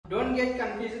Don't get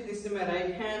confused. This is my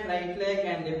right hand, right leg,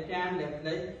 and left hand, left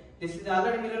leg. This is the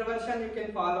other mirror version. You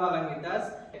can follow along with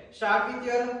us. Start with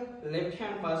your left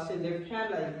hand first. Left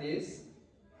hand like this,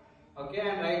 okay,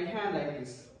 and right hand like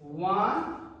this.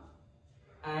 1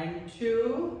 and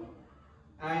 2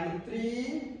 and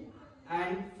 3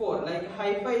 and 4. Like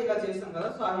high five ila chestam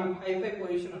kada. So high five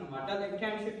position anamata. Left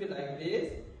hand should be like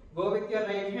this. Go with your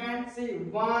right hand. See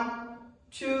 1,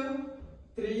 2,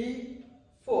 3,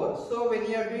 4. So when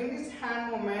you are doing this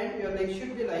hand movement, your leg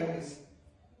should be like this.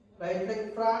 Right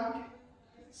leg front,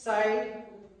 side,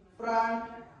 front,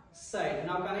 side.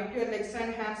 Now connect your legs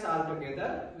and hands all together.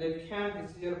 Left hand,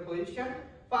 this is your position.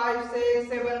 5, 6,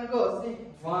 7, go. See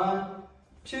 1,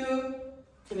 2,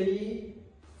 3,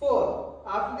 4.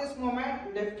 After this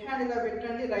movement, left hand is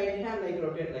bettandi, right hand like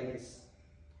rotate like this.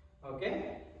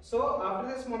 Okay. So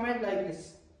after this movement like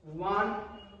this. 1,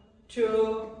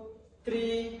 2,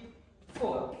 3,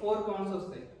 4. 4 counts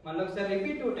వస్తాయి. మళ్ళీ ఒకసారి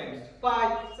repeat 2 times.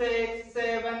 5, 6,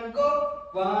 7, go.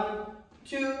 1,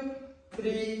 2,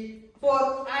 3, 4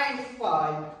 and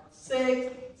 5,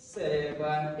 6,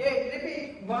 7, 8. Repeat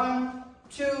 1,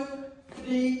 2,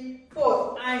 3, 4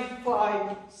 and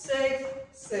 5, 6,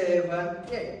 7,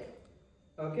 8.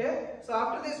 Okay. So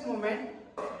after this movement,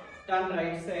 turn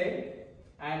right side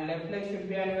and left leg should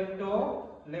be on your toe.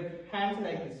 Left hands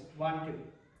like this. 1, 2.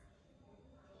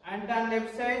 And turn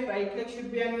left side, right leg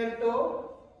should be on your toe.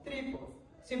 3, 4.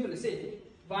 Simple. See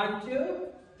 1, 2,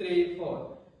 3,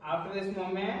 4. After this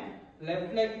movement, left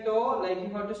leg toe, like you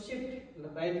have to shift.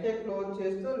 Right leg close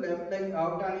chestu, left leg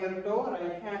out on your toe,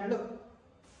 right hand look.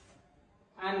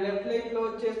 And left leg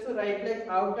close chestu, right leg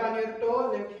out on your toe,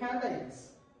 left hand like this.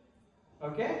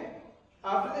 Okay.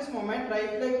 After this movement,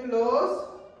 right leg close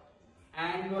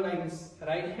and go like this.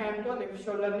 Right hand to left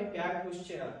shoulder ni back push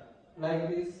cheyali like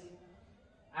this.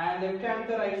 And left hand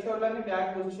to right shoulder ni back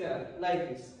push cheyali like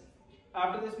this.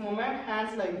 After this movement,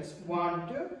 hands like this. 1,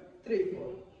 2, 3, 4.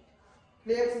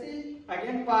 Clear? See?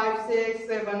 Again 5, 6,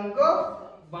 7, go.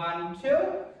 1, 2,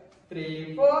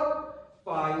 3, 4,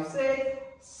 5, 6,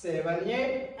 7,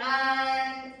 8,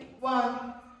 and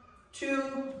 1,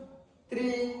 2,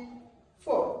 3,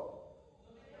 4.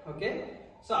 Okay.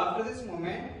 So after this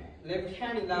movement, left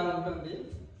hand ila untundi.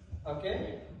 Okay.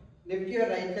 Lift your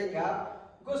right leg up.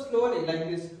 Go slowly like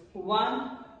this.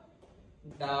 1,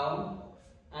 down,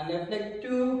 and left leg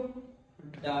 2,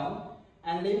 down,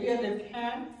 and leave your left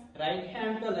hand, right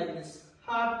hand to like this.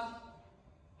 Heart,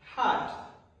 heart.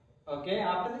 Okay.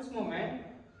 After this movement,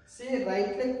 see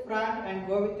right leg front and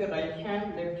go with your right hand,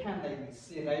 left hand like this.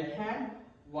 See right hand.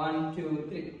 1, 2,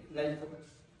 3. Like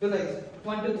do like this.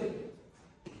 1, 2,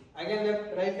 3. Again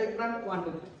left, right leg front. 1,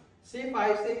 2, 3. See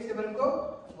 5, 6, 7, go.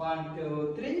 1,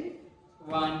 2, 3.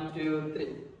 1, 2,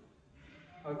 3.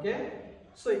 Okay.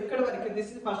 So ikkada varaku this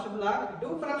is first block. Do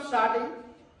from starting.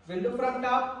 We'll do from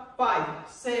top. 5,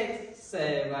 6,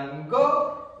 7, go.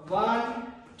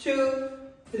 1, 2,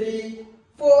 3,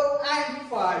 4 and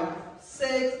 5,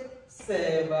 6,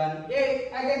 7,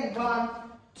 8. Again 1,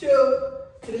 2,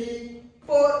 3,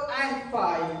 4 and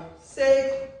 5,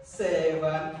 6,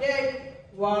 7, 8.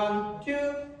 1, 2,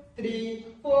 3,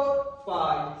 4,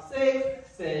 5,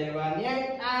 6, 7,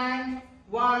 8 and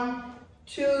 1,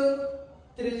 2,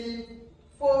 3,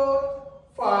 4,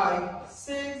 5,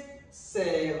 6,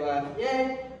 7,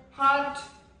 8. Heart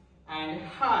and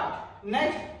heart.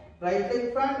 Next, right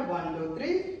leg front. 1, 2,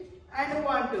 3 and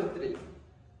 1, 2, 3.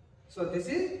 So this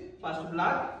is first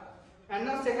block. And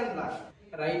now second block.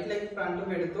 Right leg front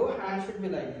pedutu, hand should be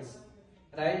like this.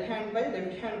 Right hand by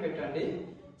left hand bettandi.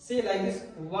 See like this.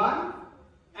 1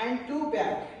 and 2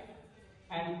 back,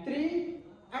 and 3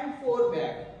 and 4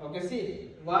 back. Okay, see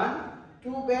 1,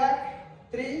 2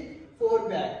 back, 3, 4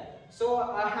 back. So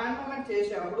a hand movement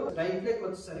chesappudu right leg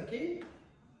vachesariki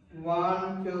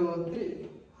 1, 2, 3.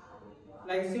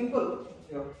 Like simple.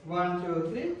 1,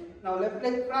 2, 3. Now left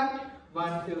leg front.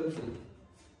 1, 2, 3.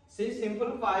 See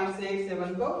simple. 5, 6,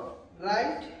 7, go.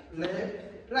 Right, left,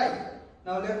 right.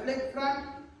 Now left leg front.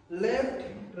 Left,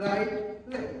 right,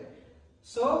 left.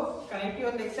 So connect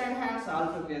your legs and hands all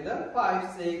together.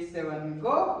 5, 6, 7,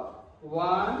 go.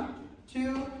 1,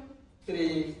 2,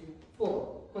 3, 4.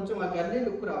 కొంచెం ఆ గల్లీ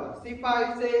look రావాలి. See 5,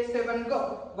 6, 7, go.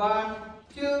 1,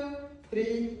 2,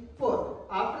 3, 4.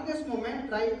 After this movement,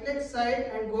 right leg side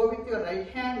and go with your right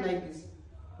hand like this.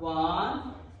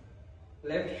 1,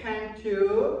 left hand 2,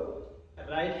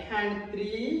 right hand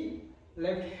 3,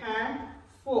 left hand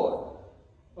 4.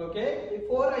 Okay, ఈ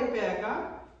 4 అయిపోయాక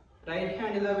right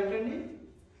hand ఇలా పెట్టండి,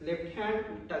 left hand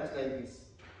touch like this.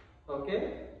 Okay,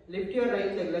 lift your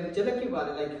right leg like జలకి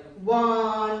ఇవ్వాలి, like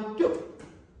 1, 2,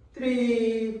 3,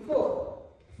 4,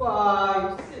 5,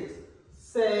 6,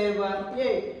 7,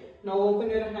 8. Now open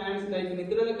your hands like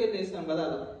నిద్రలోకి లేస్తాం కదా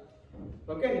అలా.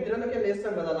 Okay, నిద్రలోకి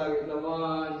లేస్తాం కదా అలాగే ఇట్లా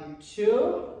 1, 2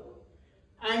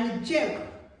 and jump.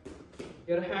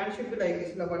 Your hand should be like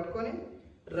this. ఇలా పట్టుకొని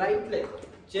right leg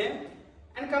jump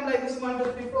and come like this. 1,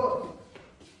 2, 3, 4.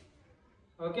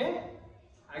 Okay,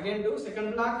 again do second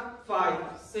block. 5,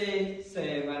 6,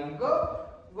 7, go.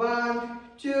 1,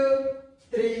 2,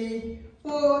 3,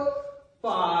 4,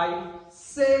 5,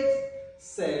 6,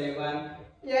 7,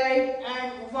 8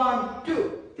 and 1, 2,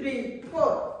 3, 4,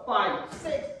 5,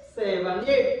 6, 7,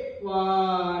 8.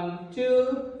 1, 2,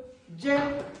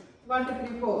 jump. 1, 2,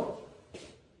 3, 4.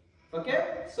 Okay,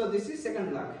 so this is second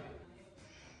block.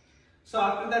 So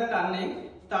after that turning,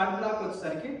 third block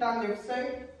వచ్చేసరికి turn left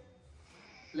side,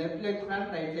 left leg front,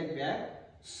 right leg back.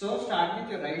 So start with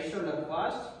your right shoulder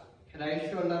first. Right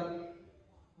shoulder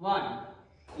 1,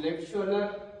 left shoulder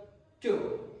 2,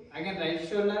 again right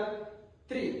shoulder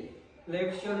 3,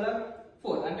 left shoulder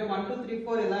 4. అంటే 1, 2, 3,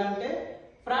 4 ఎలా అంటే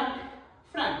front,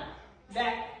 front,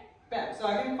 back, back. So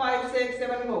again 5, 6,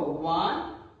 7 go. 1,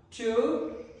 2,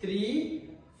 3,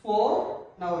 4.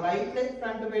 Now right leg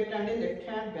front పెట్టండి, left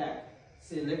hand back.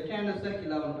 See, left hand వచ్చేసరికి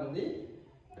ఇలా ఉంటుంది.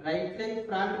 Right leg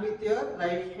front with your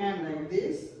right hand like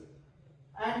this.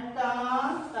 And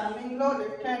turning low,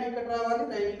 left hand ikkada ravali,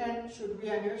 right hand should be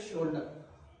on your shoulder.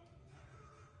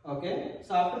 Okay,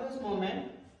 so after this movement,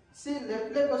 see left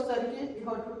leg vastariki you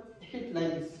have to hit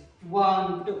like this.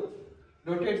 1, 2,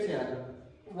 rotate cheyali.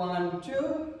 1, 2,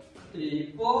 3,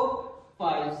 4,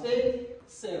 5, 6,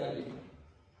 7, 8.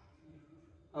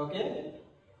 Okay,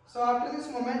 so after this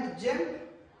movement jump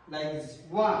like this.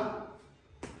 1,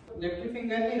 left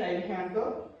finger ni right hand to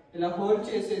ila hold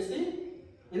chesesi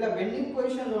ఇలా bending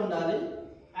position లో ఉండాలి.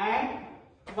 And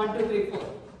 1, 2, 3, 4.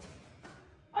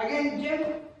 Again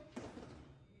jump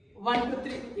 1, 2,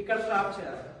 3 ఇక్కడ stop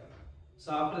చేయాలి. So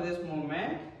after this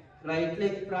movement right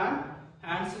leg front,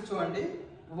 hands చూడండి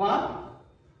 1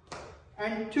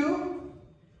 and 2,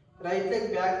 right leg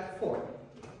back 4.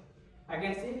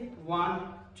 Again see 1,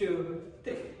 2,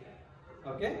 3.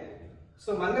 Okay, so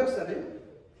మళ్ళీ ఒకసారి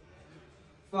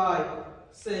 5,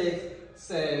 6,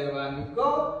 7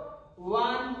 go.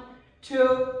 1, 2,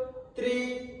 3,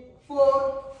 4,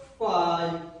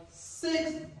 5, 6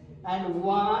 and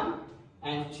 1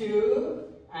 and 2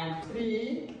 and 3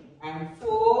 and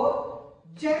 4.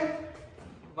 Jump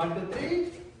 1, 2, 3.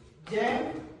 Jump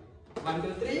 1,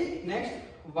 2, 3. Next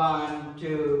 1,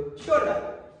 2 shoulder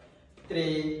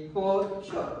 3, 4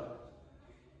 shoulder.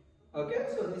 Okay,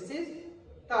 so this is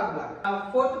third block. Now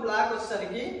fourth block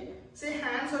వచ్చేసరికి see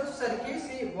hands వచ్చేసరికి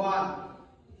see 1,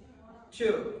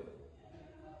 2,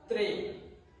 3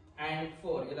 and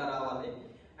 4 ఇలా రావాలి.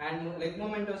 And leg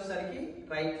moment వచ్చేసరికి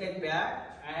right leg back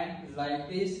and like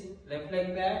this, left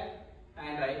leg back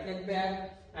and right leg back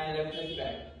and left leg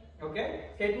back. Okay,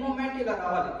 head moment ఇలా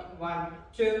రావాలి. 1,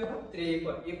 2, 3,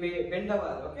 4 ఇవి bend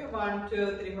అవ్వాలి. Okay, 1, 2,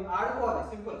 3, 4 ఆడుకోవాలి,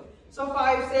 simple. So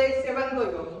 5, 6, 7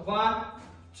 go. 1,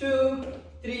 2,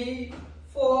 3,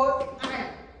 4 and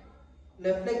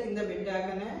left leg కింద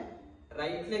పెట్టాకనే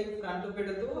right leg front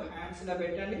పెడుతూ hands ఇలా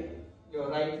పెట్టండి. Your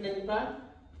right leg front.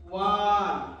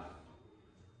 1,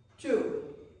 2,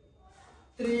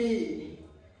 3,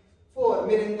 4.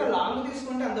 మీరు ఎంత లాంగ్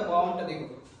తీసుకుంటే అంత బాగుంటుంది.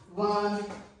 1,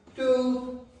 2,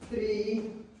 3,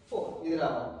 4 ఇది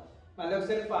రావాలి. మళ్ళీ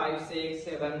ఒకసారి 5, 6,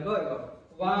 7 go.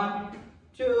 1,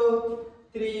 2,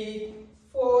 3,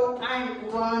 4 and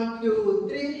 1, 2,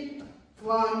 3.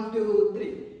 1, 2,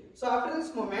 3. So after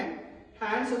this movement,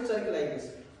 hands వచ్చేసరికి like this.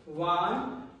 1,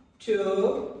 2,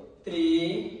 3,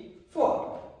 4.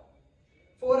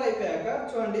 4 అయిపోయాక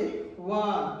చూడండి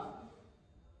 1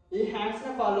 ఈ హ్యాండ్స్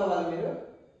ని ఫాలో అవ్వాలి మీరు.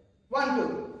 1, 2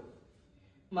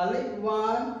 మళ్ళీ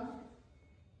 1,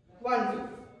 1, 2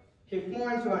 హిప్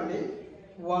మూమెంట్ చూడండి.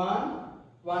 1,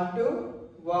 1, 2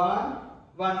 1,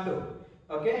 1, 2.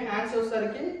 ఓకే, హ్యాండ్స్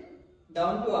వచ్చేసరికి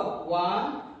down to up. 1,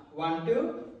 1, 2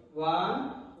 1,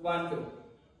 1, 2.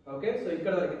 Okay, so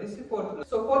ఇక్కడ వరకు this is fourth block.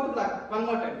 So fourth block one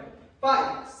more time. 5,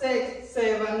 6,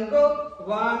 7 go.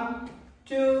 1,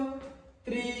 2,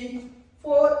 3,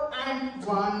 4 and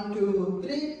 1, 2,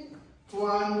 3.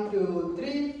 1, 2,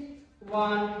 3.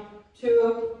 1, 2,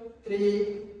 3,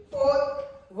 4.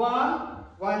 1,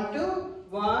 1, 2.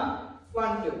 1,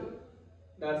 1, 2.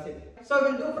 That's it. So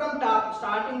we'll do from top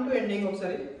starting to ending.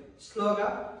 ఒకసారి స్లోగా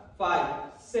 5,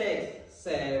 6,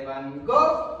 7 go.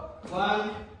 1,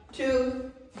 2,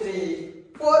 3,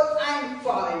 4 and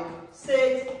 5,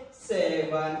 6,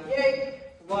 7, 8.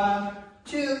 1,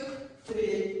 2,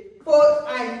 3, 4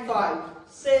 and 5,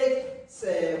 6,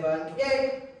 7,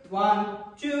 8. 1,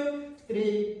 2,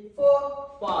 3, 4,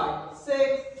 5,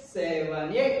 6, 7,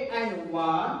 8 and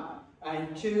 1,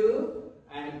 and 2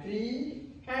 and 3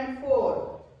 and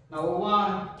 4. Now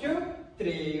 1, 2,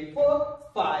 3, 4,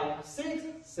 5, 6,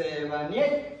 7,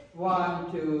 8.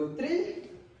 1, 2, 3.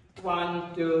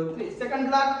 1, 2, 3. Second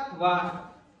block. 1,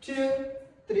 2,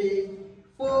 3,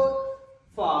 4,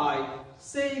 5,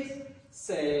 6,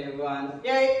 7,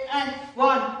 8. And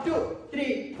 1, 2,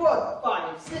 3, 4,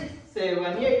 5, 6,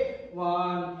 7, 8.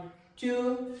 1,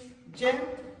 2, jump.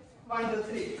 1, 2,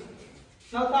 3.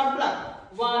 Now third block.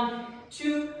 1,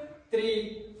 2,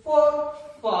 3, 4,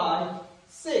 5,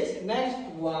 6. Next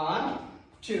 1,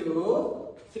 2,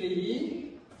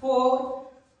 3, 4,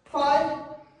 5.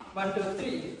 1, 2,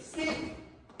 3. 6.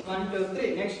 1, 2,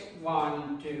 3. Next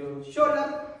 1, 2.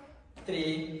 Shoulder.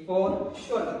 3, 4.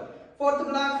 Shoulder. Fourth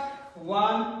block.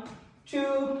 1,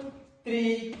 2,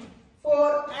 3,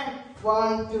 4. And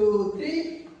 1, 2,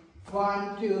 3.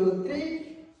 1, 2,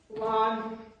 3.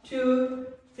 1, 2,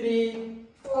 3,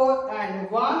 4.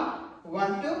 And 1,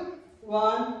 1, 2.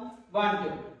 1, 1,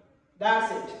 2.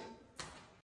 That's it.